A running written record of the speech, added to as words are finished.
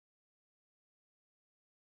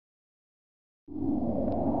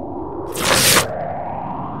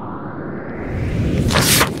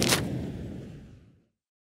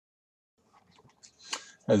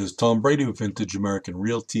Hi, this is Tom Brady with Vintage American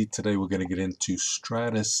Realty. Today we're going to get into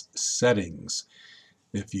Stratus Settings.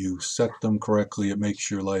 If you set them correctly, it makes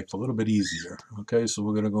your life a little bit easier. Okay, so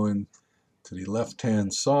we're going to go in to the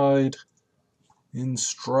left-hand side in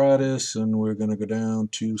Stratus, and we're going to go down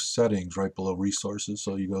to Settings right below Resources.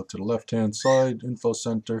 So you go to the left-hand side, Info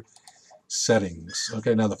Center, Settings.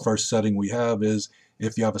 Okay, now the first setting we have is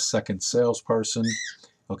if you have a second salesperson.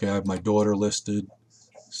 Okay, I have my daughter listed.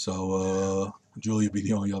 So Julia would be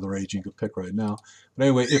the only other agent you could pick right now. But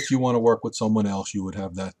anyway, if you want to work with someone else, you would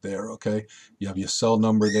have that there, okay? You have your cell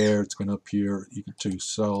number there. It's going to appear to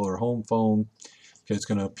cell or home phone. Okay, it's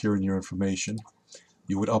going to appear in your information.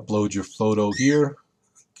 You would upload your photo here,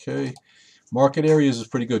 okay? Market areas is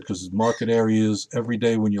pretty good because market areas, every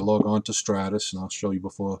day when you log on to Stratus, and I'll show you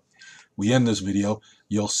before we end this video,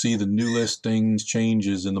 you'll see the new listings,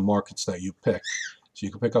 changes in the markets that you pick. So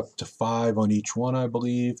you can pick up to 5 on each one, I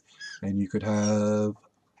believe, and you could have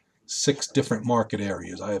 6 different market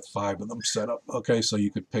areas. I have 5 of them set up. Okay, so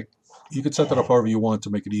you could set that up however you want to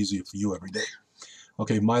make it easier for you every day.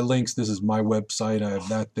 Okay, my links, this is my website. I have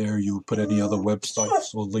that there. You would put any other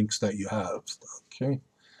websites or links that you have. Okay.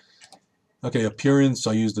 Okay, appearance,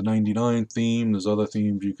 I use the 99 theme. There's other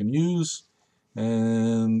themes you can use.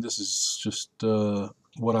 And this is just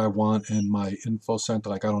what I want in my info center.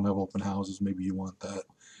 Like, I don't have open houses. Maybe you want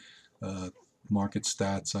that. Market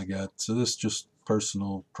stats I get. So this is just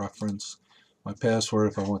personal preference. My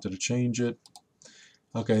password if I wanted to change it.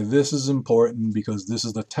 Okay, this is important because this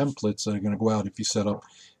is the templates that are going to go out if you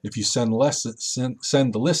send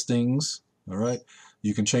the listings. All right,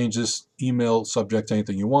 you can change this email subject to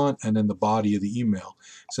anything you want, and then the body of the email,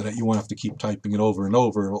 so that you won't have to keep typing it over and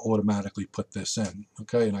over. It'll automatically put this in.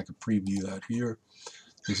 Okay, and I can preview that here.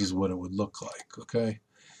 This is what it would look like. Okay,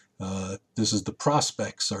 this is the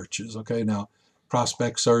prospect searches. Okay, now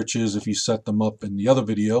prospect searches, if you set them up in the other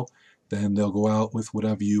video, then they'll go out with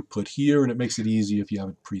whatever you put here, and it makes it easy if you have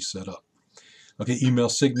it pre-set up. Okay, email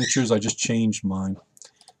signatures, I just changed mine.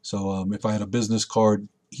 So if I had a business card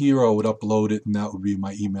here, I would upload it, and that would be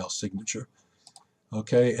my email signature.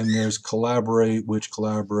 Okay, and there's collaborate, which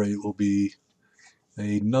collaborate will be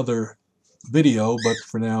another video, but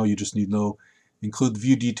for now you just need to know, include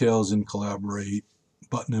view details in collaborate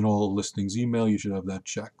button in all listings email. You should have that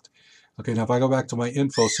checked. Okay, now if I go back to my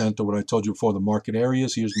info center, what I told you before, the market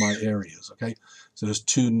areas, here's my areas. Okay, so there's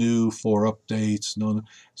 2 new, 4 updates.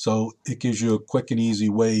 So it gives you a quick and easy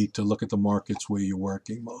way to look at the markets where you're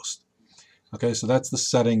working most. Okay, so that's the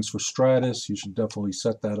settings for Stratus. You should definitely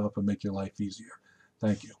set that up and make your life easier.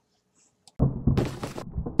 Thank you.